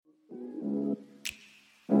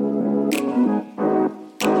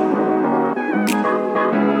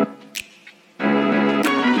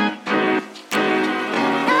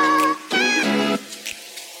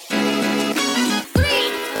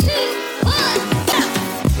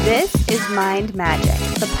is Mind Magic,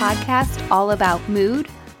 the podcast all about mood,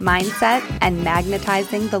 mindset, and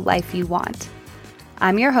magnetizing the life you want.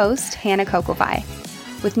 I'm your host, Hannah Kokovai.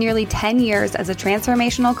 With nearly 10 years as a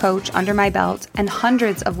transformational coach under my belt and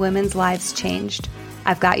hundreds of women's lives changed,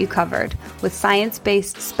 I've got you covered with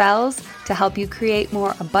science-based spells to help you create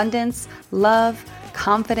more abundance, love,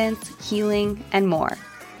 confidence, healing, and more.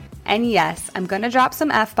 And yes, I'm going to drop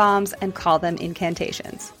some F-bombs and call them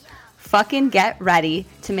incantations. Fucking get ready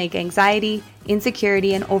to make anxiety,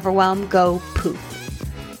 insecurity, and overwhelm go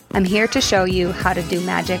poof. I'm here to show you how to do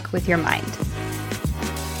magic with your mind.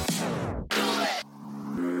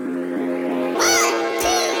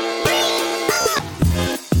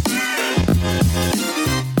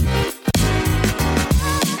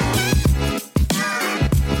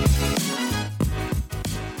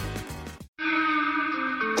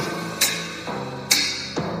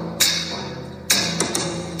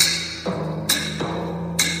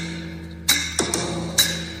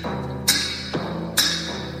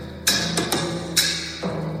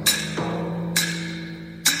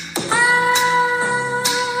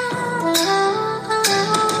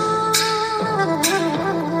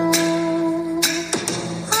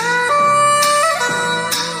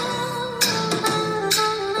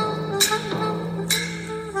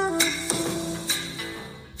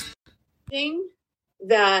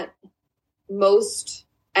 That most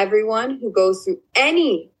everyone who goes through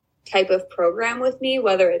any type of program with me,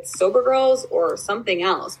 whether it's Sober Girls or something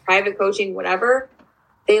else, private coaching, whatever,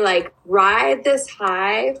 they like ride this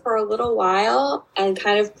high for a little while and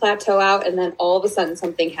kind of plateau out. And then all of a sudden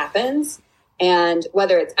something happens. And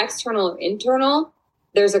whether it's external or internal,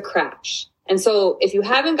 there's a crash. And so if you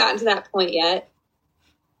haven't gotten to that point yet,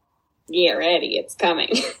 get ready, it's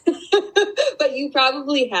coming. But you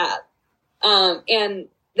probably have. And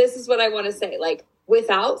this is what I want to say, like,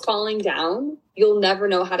 without falling down, you'll never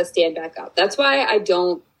know how to stand back up. That's why I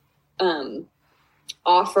don't,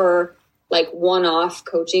 offer like one-off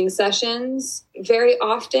coaching sessions very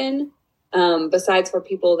often, besides for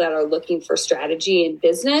people that are looking for strategy in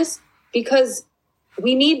business, because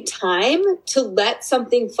we need time to let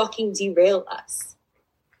something fucking derail us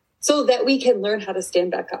so that we can learn how to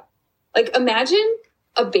stand back up. Like, imagine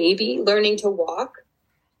a baby learning to walk.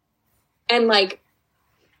 And like,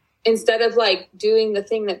 instead of like doing the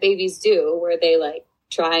thing that babies do where they like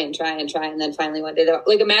try and then finally one day they're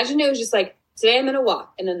like, imagine it was just like, today I'm going to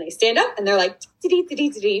walk. And then they stand up and they're like,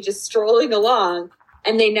 just strolling along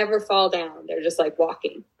and they never fall down. They're just like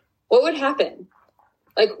walking. What would happen?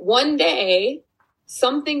 Like one day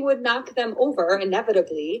something would knock them over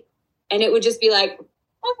inevitably. And it would just be like,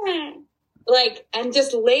 okay, like, and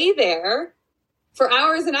just lay there for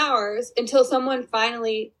hours and hours until someone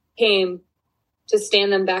finally came to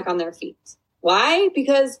stand them back on their feet. Why?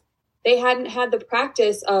 Because they hadn't had the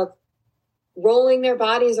practice of rolling their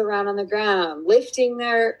bodies around on the ground, lifting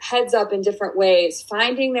their heads up in different ways,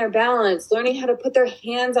 finding their balance, learning how to put their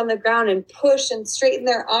hands on the ground and push and straighten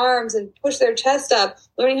their arms and push their chest up,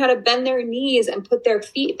 learning how to bend their knees and put their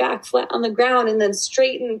feet back flat on the ground and then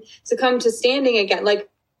straighten to come to standing again. Like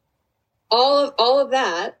all of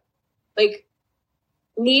that, like,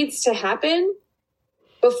 needs to happen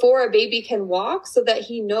before a baby can walk so that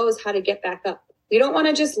he knows how to get back up. We don't want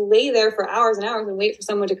to just lay there for hours and hours and wait for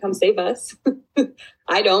someone to come save us.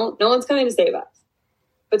 I don't. No one's coming to save us.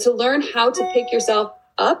 But to learn how to pick yourself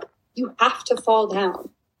up, you have to fall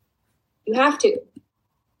down. You have to.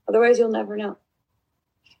 Otherwise, you'll never know.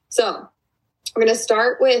 So we're going to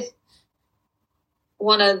start with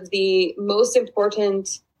one of the most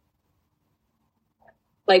important,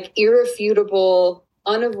 like, irrefutable,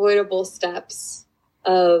 unavoidable steps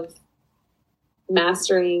of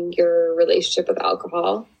mastering your relationship with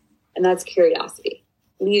alcohol, and that's curiosity.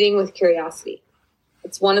 Leading with curiosity.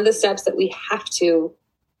 It's one of the steps that we have to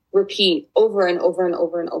repeat over and over and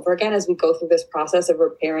over and over again as we go through this process of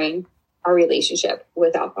repairing our relationship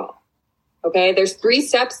with alcohol. Okay, there's 3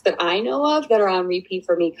 steps that I know of that are on repeat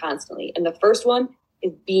for me constantly. And the first one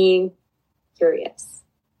is being curious.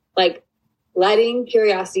 Like, letting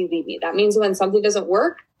curiosity lead me. That means when something doesn't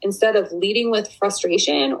work, instead of leading with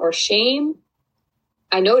frustration or shame,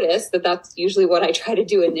 I notice that that's usually what I try to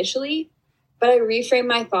do initially, but I reframe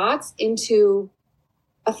my thoughts into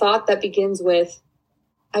a thought that begins with,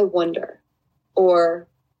 I wonder, or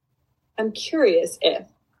I'm curious if,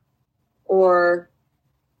 or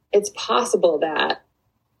it's possible that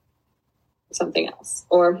something else,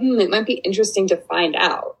 or it might be interesting to find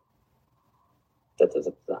out.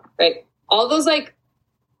 Right? All those like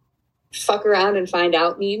fuck around and find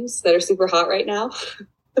out memes that are super hot right now.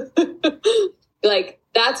 Like,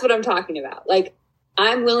 that's what I'm talking about. Like,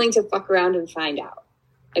 I'm willing to fuck around and find out.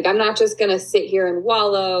 Like, I'm not just going to sit here and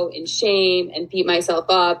wallow in shame and beat myself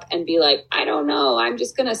up and be like, I don't know, I'm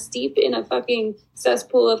just going to steep in a fucking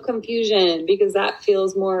cesspool of confusion because that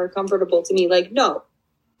feels more comfortable to me. Like, no.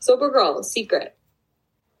 Sober girl, secret.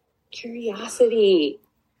 Curiosity.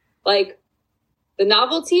 Like, the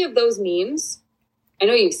novelty of those memes, I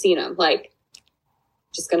know you've seen them, like,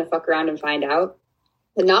 just going to fuck around and find out.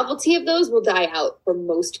 The novelty of those will die out for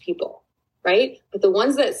most people, right? But the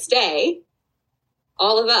ones that stay,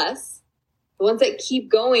 all of us, the ones that keep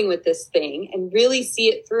going with this thing and really see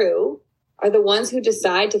it through are the ones who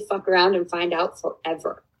decide to fuck around and find out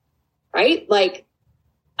forever, right? Like,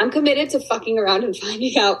 I'm committed to fucking around and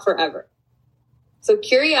finding out forever. So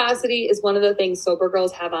curiosity is one of the things sober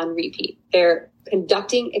girls have on repeat. They're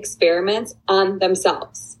conducting experiments on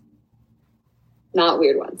themselves, not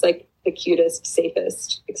weird ones, like the cutest,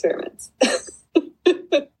 safest experiments.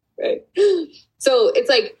 Right? So it's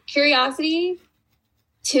like curiosity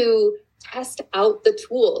to test out the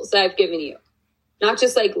tools that I've given you. Not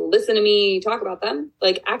just like listen to me talk about them,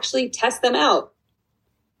 like actually test them out.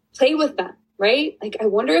 Play with them, right? Like, I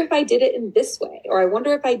wonder if I did it in this way, or I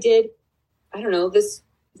wonder if I did, I don't know, this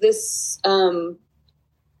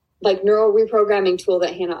like neural reprogramming tool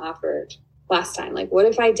that Hannah offered last time. Like, what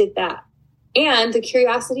if I did that? And the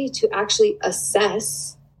curiosity to actually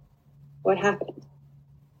assess what happened.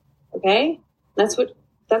 Okay? That's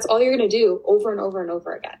all you're going to do over and over and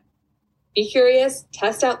over again. Be curious,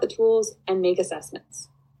 test out the tools, and make assessments.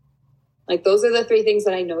 Like, those are the 3 things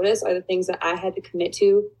that I noticed are the things that I had to commit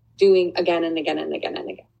to doing again and again and again and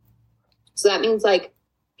again. So that means, like,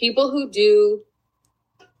 people who do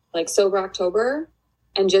like Sober October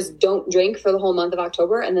and just don't drink for the whole month of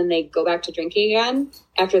October and then they go back to drinking again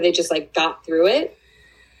after they just like got through it,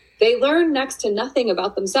 they learn next to nothing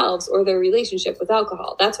about themselves or their relationship with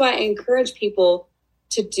alcohol. That's why I encourage people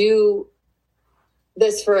to do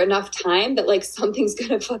this for enough time that like something's going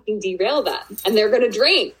to fucking derail them and they're going to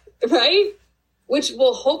drink, right? Which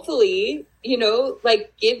will hopefully, you know,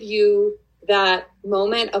 like give you that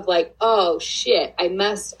moment of like, oh shit, I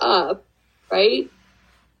messed up, right?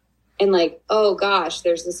 And like, oh gosh,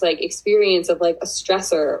 there's this like experience of like a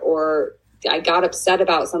stressor, or I got upset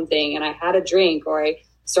about something and I had a drink, or I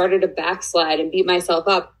started to backslide and beat myself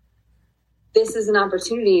up. This is an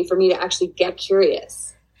opportunity for me to actually get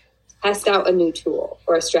curious, test out a new tool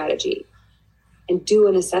or a strategy, and do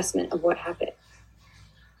an assessment of what happened.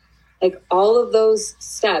 Like, all of those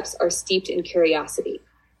steps are steeped in curiosity.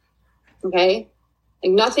 Okay?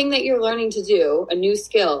 Like, nothing that you're learning to do, a new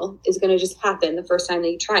skill, is going to just happen the first time that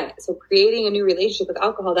you try it. So creating a new relationship with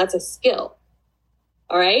alcohol, that's a skill.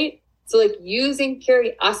 All right? So like using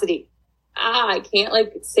curiosity. I can't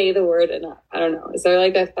like say the word enough. I don't know. Is there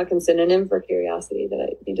like a fucking synonym for curiosity that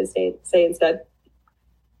I need to say instead?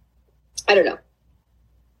 I don't know.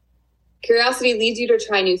 Curiosity leads you to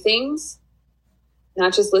try new things,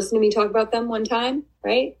 not just listen to me talk about them one time,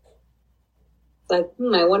 right? Like,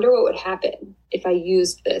 I wonder what would happen if I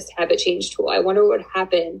used this habit change tool. I wonder what would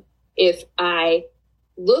happen if I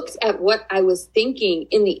looked at what I was thinking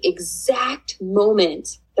in the exact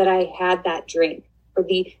moment that I had that drink, or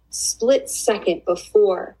the split second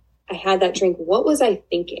before I had that drink. What was I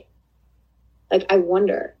thinking? Like, I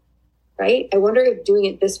wonder, right? I wonder if doing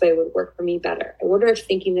it this way would work for me better. I wonder if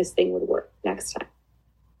thinking this thing would work next time.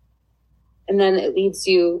 And then it leads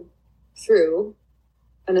you through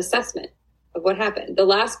an assessment of what happened. The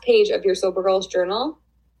last page of your Sober Girls journal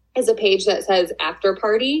is a page that says after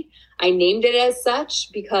party. I named it as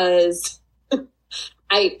such because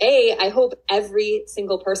I hope every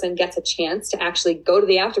single person gets a chance to actually go to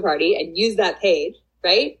the after party and use that page,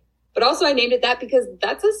 right? But also I named it that because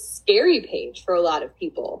that's a scary page for a lot of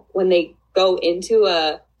people when they go into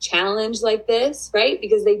a challenge like this, right?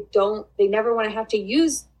 Because they never want to have to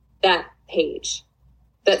use that page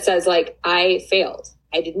that says like, I failed.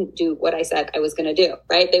 I didn't do what I said I was going to do,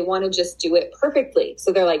 right? They want to just do it perfectly.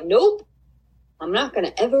 So they're like, nope, I'm not going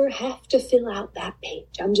to ever have to fill out that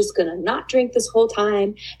page. I'm just going to not drink this whole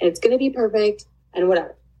time and it's going to be perfect and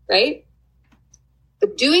whatever, right?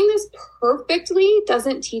 But doing this perfectly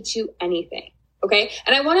doesn't teach you anything, okay?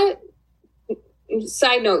 And I want to,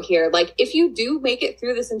 side note here, like if you do make it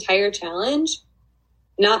through this entire challenge,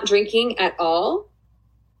 not drinking at all,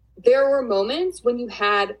 there were moments when you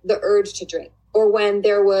had the urge to drink, or when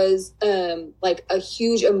there was like a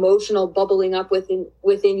huge emotional bubbling up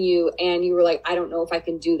within you and you were like, I don't know if I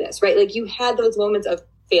can do this, right? Like you had those moments of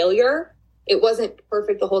failure. It wasn't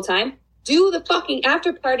perfect the whole time. Do the fucking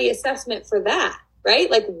after party assessment for that, right?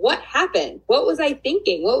 Like what happened? What was I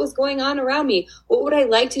thinking? What was going on around me? What would I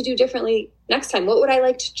like to do differently next time? What would I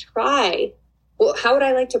like to try? Well, how would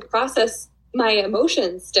I like to process my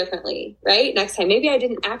emotions differently, right? Next time, maybe I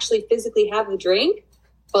didn't actually physically have the drink,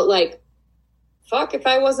 but like, fuck if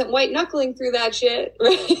I wasn't white knuckling through that shit,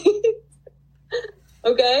 right?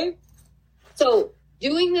 Okay. So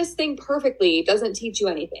doing this thing perfectly doesn't teach you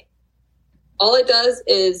anything. All it does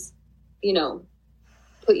is, you know,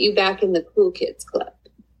 put you back in the cool kids club,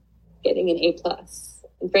 getting an A+.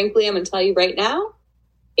 And frankly, I'm going to tell you right now,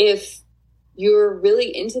 if you're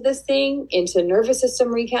really into this thing, into nervous system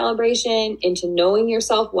recalibration, into knowing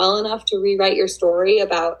yourself well enough to rewrite your story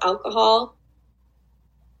about alcohol,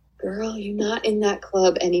 girl, you're not in that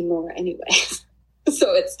club anymore anyway.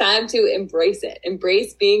 So it's time to embrace it.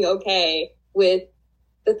 Embrace being okay with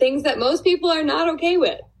the things that most people are not okay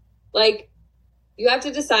with. Like, you have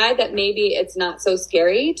to decide that maybe it's not so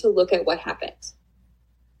scary to look at what happened.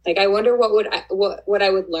 Like, I wonder what I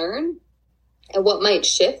would learn and what might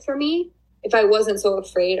shift for me if I wasn't so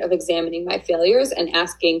afraid of examining my failures and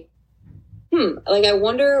asking, like, I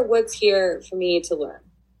wonder what's here for me to learn.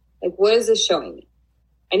 Like, what is this showing me?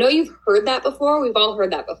 I know you've heard that before. We've all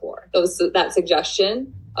heard that before. That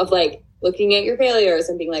suggestion of like looking at your failures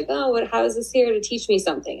and being like, oh, how is this here to teach me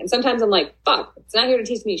something? And sometimes I'm like, fuck, it's not here to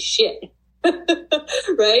teach me shit.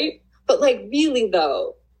 Right? But like, really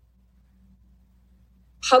though,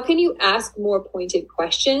 how can you ask more pointed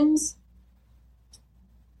questions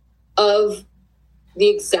of the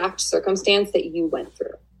exact circumstance that you went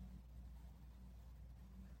through?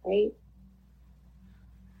 Right?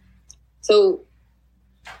 So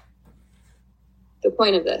the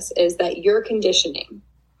point of this is that your conditioning,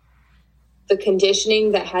 the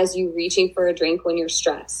conditioning that has you reaching for a drink when you're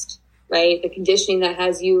stressed, right? The conditioning that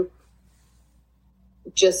has you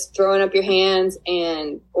just throwing up your hands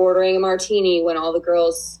and ordering a martini when all the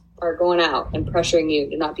girls are going out and pressuring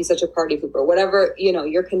you to not be such a party pooper, whatever, you know,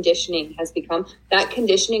 your conditioning has become, that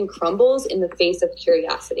conditioning crumbles in the face of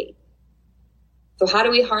curiosity. So how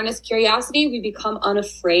do we harness curiosity? We become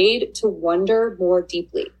unafraid to wonder more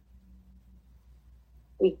deeply.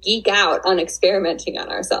 We geek out on experimenting on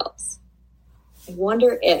ourselves. I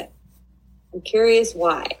wonder if. I'm curious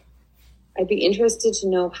why. I'd be interested to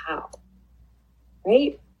know how.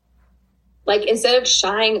 Right? Like, instead of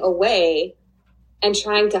shying away and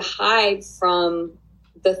trying to hide from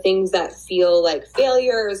the things that feel like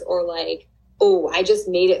failures, or like, oh, I just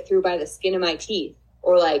made it through by the skin of my teeth,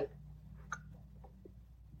 or like,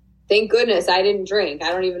 thank goodness I didn't drink.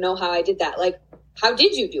 I don't even know how I did that. Like, how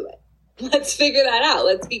did you do it? Let's figure that out.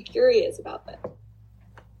 Let's be curious about that.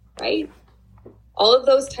 Right? All of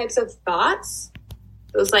those types of thoughts,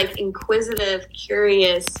 those like inquisitive,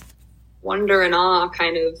 curious, wonder and awe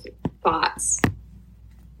kind of thoughts,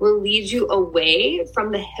 will lead you away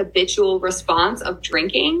from the habitual response of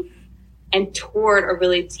drinking and toward a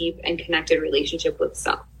really deep and connected relationship with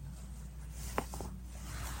self.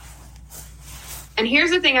 And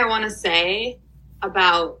here's the thing I want to say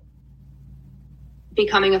about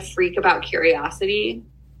becoming a freak about curiosity.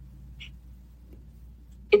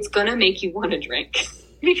 It's gonna make you want to drink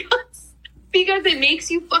because it makes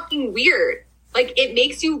you fucking weird. Like, it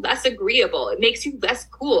makes you less agreeable. It makes you less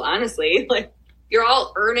cool, honestly. Like, you're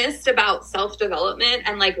all earnest about self-development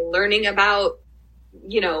and like learning about,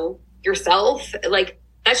 you know, yourself. Like,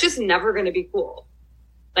 that's just never going to be cool.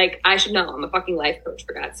 Like, I should know. I'm a fucking life coach,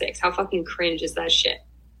 for God's sakes. How fucking cringe is that shit?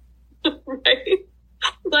 Right?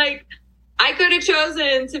 Like, I could have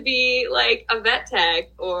chosen to be like a vet tech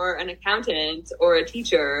or an accountant or a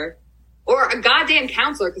teacher or a goddamn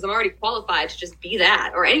counselor, because I'm already qualified to just be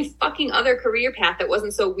that, or any fucking other career path that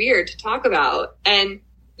wasn't so weird to talk about. And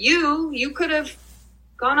you could have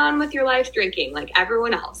gone on with your life drinking like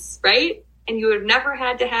everyone else, right? And you would have never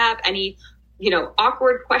had to have any, you know,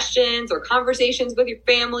 awkward questions or conversations with your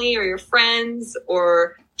family or your friends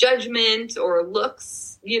or judgment or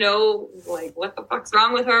looks, you know, like what the fuck's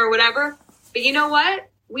wrong with her or whatever. But you know what?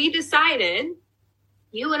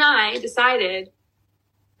 You and I decided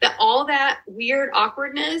that all that weird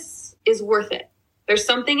awkwardness is worth it. There's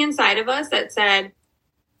something inside of us that said,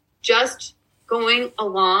 just going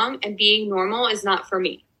along and being normal is not for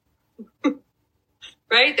me.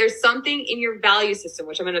 Right? There's something in your value system,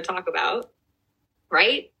 which I'm going to talk about,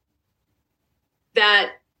 right?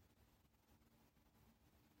 That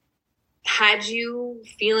had you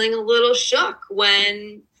feeling a little shook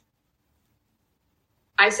when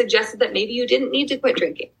I suggested that maybe you didn't need to quit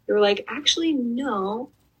drinking. You were like, actually, no.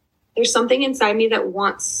 There's something inside me that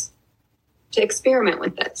wants to experiment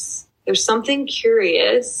with this. There's something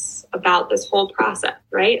curious about this whole process,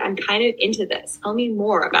 right? I'm kind of into this. Tell me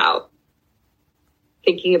more about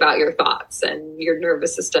thinking about your thoughts and your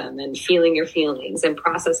nervous system and feeling your feelings and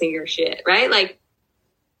processing your shit, right? Like,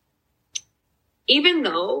 even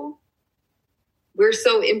though we're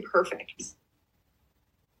so imperfect.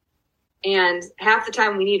 And half the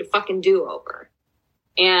time we need a fucking do-over.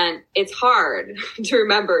 And it's hard to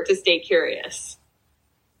remember to stay curious.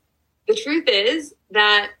 The truth is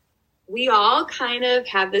that we all kind of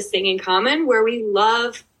have this thing in common where we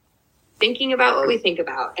love thinking about what we think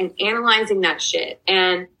about and analyzing that shit.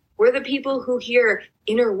 And we're the people who hear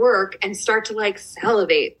inner work and start to like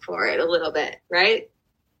salivate for it a little bit, right?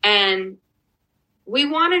 And we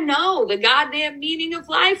want to know the goddamn meaning of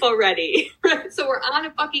life already, right? So we're on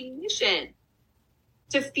a fucking mission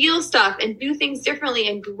to feel stuff and do things differently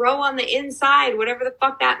and grow on the inside, whatever the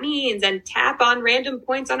fuck that means, and tap on random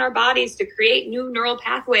points on our bodies to create new neural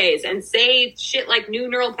pathways and say shit like new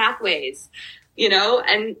neural pathways, you know?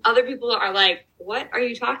 And other people are like, what are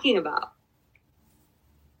you talking about?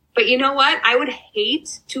 But you know what? I would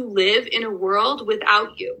hate to live in a world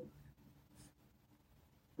without you.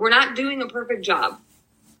 We're not doing a perfect job.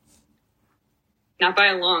 Not by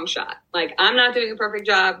a long shot. Like, I'm not doing a perfect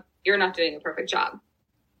job. You're not doing a perfect job.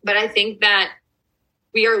 But I think that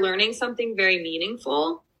we are learning something very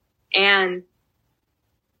meaningful. And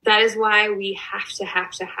that is why we have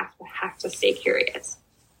to stay curious.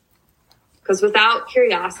 Because without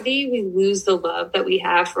curiosity, we lose the love that we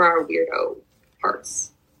have for our weirdo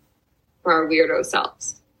parts, for our weirdo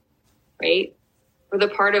selves, right? For the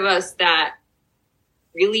part of us that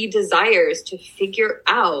really desires to figure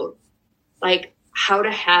out, like, how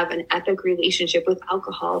to have an epic relationship with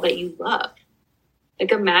alcohol that you love.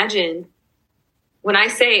 Like, imagine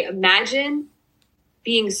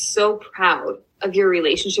being so proud of your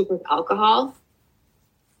relationship with alcohol.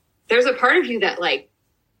 There's a part of you that like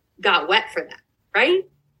got wet for that, right?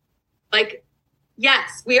 Like,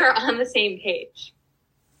 yes, we are on the same page.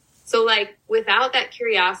 So like, without that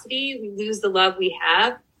curiosity, we lose the love we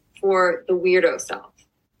have for the weirdo self,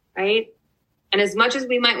 right? And as much as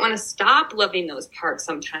we might want to stop loving those parts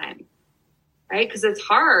sometime, right? Because it's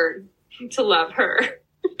hard to love her.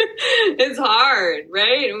 It's hard,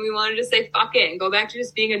 right? And we want to just say fuck it and go back to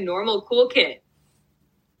just being a normal cool kid.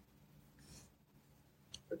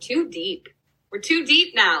 We're too deep. We're too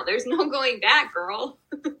deep now. There's no going back, girl.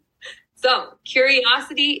 So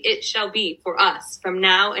curiosity it shall be for us from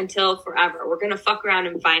now until forever. We're going to fuck around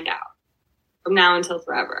and find out from now until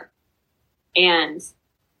forever. And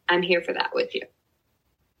I'm here for that with you.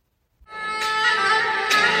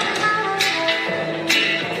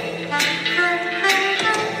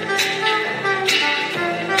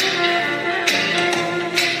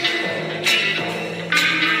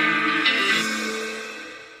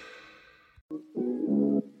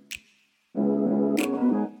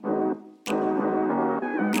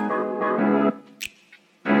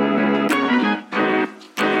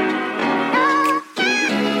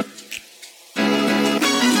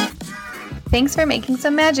 Thanks for making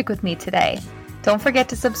some magic with me today. Don't forget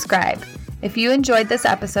to subscribe. If you enjoyed this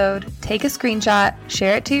episode, take a screenshot,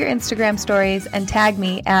 share it to your Instagram stories, and tag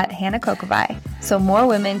me at Hannah Kokovai so more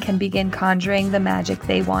women can begin conjuring the magic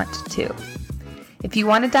they want to. If you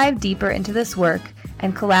want to dive deeper into this work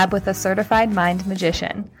and collab with a certified mind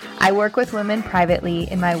magician, I work with women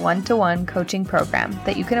privately in my one-to-one coaching program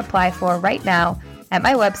that you can apply for right now at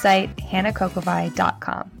my website,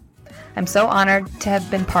 hannahkokovai.com. I'm so honored to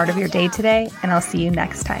have been part of your day today, and I'll see you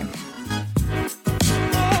next time.